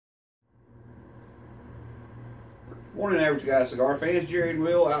Morning, Average Guy Cigar fans. Jerry and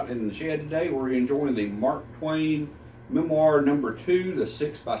Will out in the shed today. We're enjoying the Mark Twain Memoir number 2, the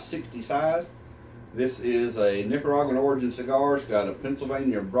 6x60 size. This is a Nicaraguan origin cigar. It's got a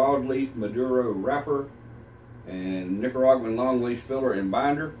Pennsylvania broadleaf Maduro wrapper and Nicaraguan longleaf filler and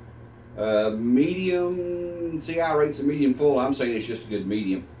binder. Medium, CI rates a medium full. I'm saying it's just a good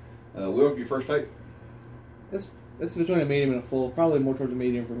medium. Will, your first take? It's between a medium and a full. Probably more towards a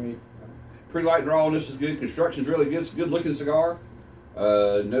medium for me. Pretty light draw on this is good. Construction's really good. It's a good looking cigar.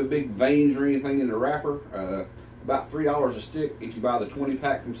 No big veins or anything in the wrapper. About $3 a stick if you buy the 20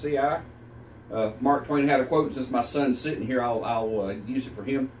 pack from CI. Mark Twain had a quote. Since my son's sitting here, I'll use it for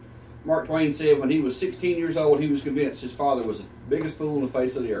him. Mark Twain said when he was 16 years old, he was convinced his father was the biggest fool on the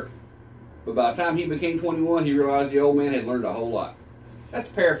face of the earth. But by the time he became 21, he realized the old man had learned a whole lot. That's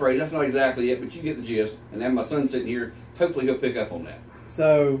a paraphrase. That's not exactly it, but you get the gist. And then my son's sitting here. Hopefully he'll pick up on that.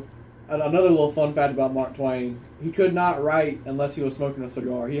 So, another little fun fact about Mark Twain: he could not write unless he was smoking a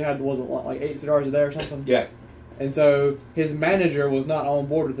cigar. He had, was it like 8 cigars a day or something? Yeah. And so his manager was not on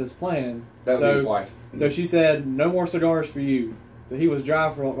board with this plan. That was his wife. So she said, "No more cigars for you." So he was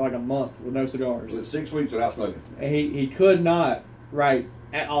dry for like a month with no cigars. With 6 weeks without smoking. And he could not write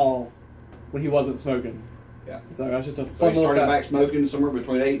at all when he wasn't smoking. Yeah. So that's just a fun So he started little back fact. smoking somewhere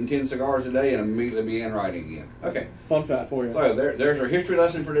between 8 and 10 cigars a day and immediately began writing again. Okay. Fun fact for you. So there's our history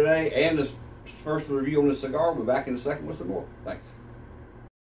lesson for today and this first review on the cigar. We'll be back in a second with some more. Thanks.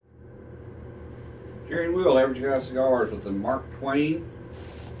 Jerry and Will, Average Guy Cigars with the Mark Twain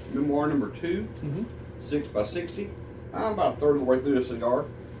Memoir number 2, 6x60. I'm about a third of the way through the cigar.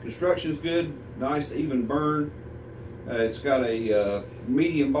 Construction's good, nice even burn. It's got a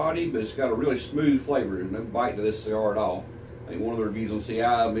medium body, but it's got a really smooth flavor. There's no bite to this cigar at all. I think one of the reviews on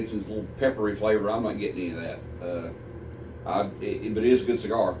CI mentions a little peppery flavor. I'm not getting any of that. But it is a good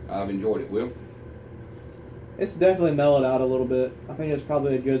cigar. I've enjoyed it. Will? It's definitely mellowed out a little bit. I think it's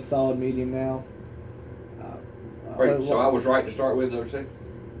probably a good solid medium now. Wait, so I was right to start with, okay,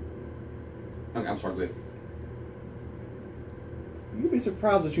 I'm sorry, go ahead. You'd be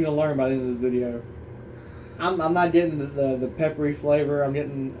surprised what you're going to learn by the end of this video. I'm not getting the peppery flavor. I'm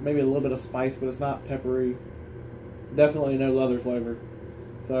getting maybe a little bit of spice, but it's not peppery. Definitely no leather flavor.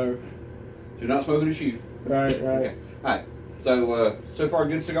 So you're not smoking a shoe. Right. Okay. All right. So far,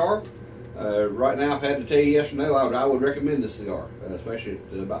 good cigar. Right now, if I had to tell you yes or no, I would recommend this cigar, especially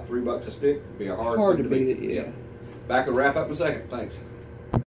at about $3 a stick. It'd be a hard to beat it. Yeah. Back and wrap up in a second. Thanks.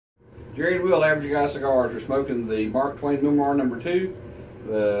 Jerry and Will, Average Guy Cigars. We're smoking the Mark Twain Memoir number 2,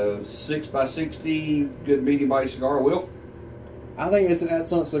 the 6x60 good medium body cigar. Will? I think it's an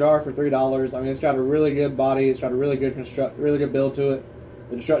excellent cigar for $3. I mean, it's got a really good body. It's got a really good build to it.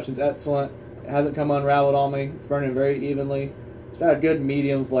 The construction's excellent. It hasn't come unraveled on me. It's burning very evenly. It's got a good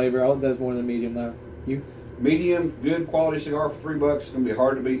medium flavor. I wouldn't say it's more than medium though. You? Medium, good quality cigar for $3. It's going to be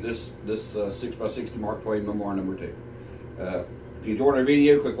hard to beat this 6x60 Mark Twain Memoir number 2. If you enjoyed our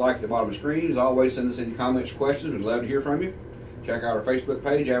video, click like at the bottom of the screen. As always, send us any comments or questions. We'd love to hear from you. Check out our Facebook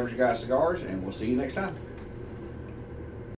page, Average Guy Cigars, and we'll see you next time.